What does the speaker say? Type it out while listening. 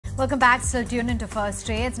Welcome back. Still tuned into First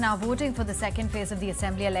Trades. Now, voting for the second phase of the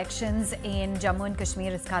assembly elections in Jammu and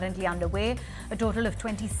Kashmir is currently underway. A total of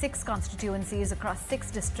 26 constituencies across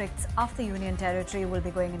 6 districts of the Union Territory will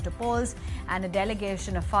be going into polls, and a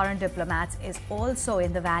delegation of foreign diplomats is also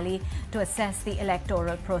in the valley to assess the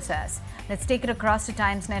electoral process. Let's take it across to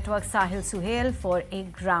Times Network's Sahil Suhail for a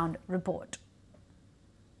ground report.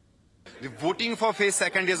 The voting for phase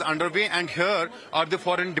second is underway, and here are the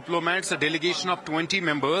foreign diplomats. A delegation of 20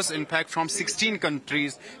 members, in fact from 16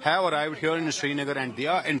 countries, have arrived here in Srinagar, and they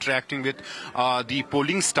are interacting with the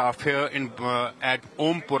polling staff here at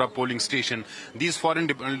Ompora polling station. These foreign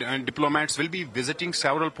diplomats will be visiting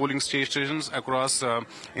several polling stations across,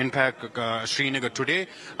 Srinagar today,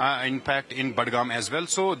 in fact in Budgam as well.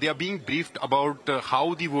 So they are being briefed about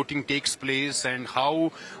how the voting takes place and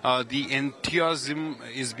how the enthusiasm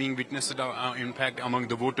is being witnessed in fact among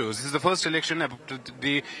the voters. This is the first election after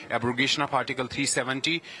the abrogation of Article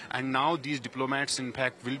 370, and now these diplomats in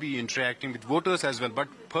fact will be interacting with voters as well. But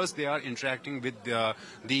first they are interacting with the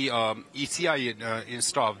ECI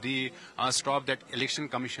staff, the staff that Election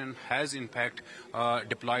Commission has in fact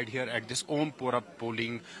deployed here at this Ompora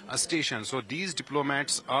polling station. So these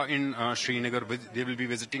diplomats are in Srinagar. They will be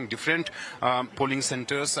visiting different polling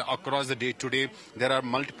centers across the day today. There are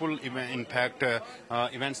multiple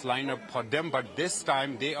events lined up for them, but this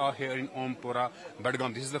time they are here in Ompora,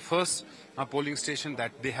 Budgam. This is the first polling station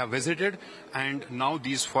that they have visited, and now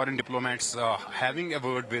these foreign diplomats are having a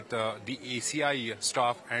word with the ACI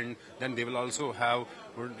staff, and then they will also have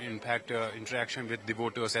in fact interaction with the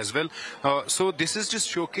voters as well. So this is just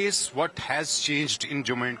showcase what has changed in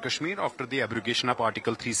Jammu and Kashmir after the abrogation of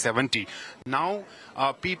Article 370. Now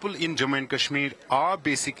people in Jammu and Kashmir are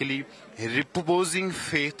basically reposing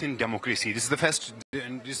faith in democracy. This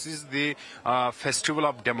is the festival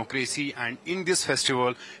of democracy, and in this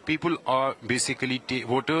festival people are basically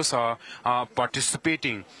voters are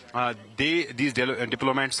participating. These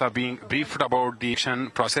diplomats are being briefed about the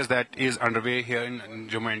election process that is underway here in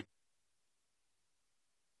Jammu and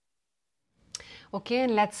Okay,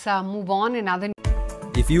 and let's move on.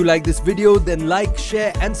 If you like this video, then like,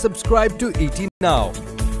 share and subscribe to ET Now.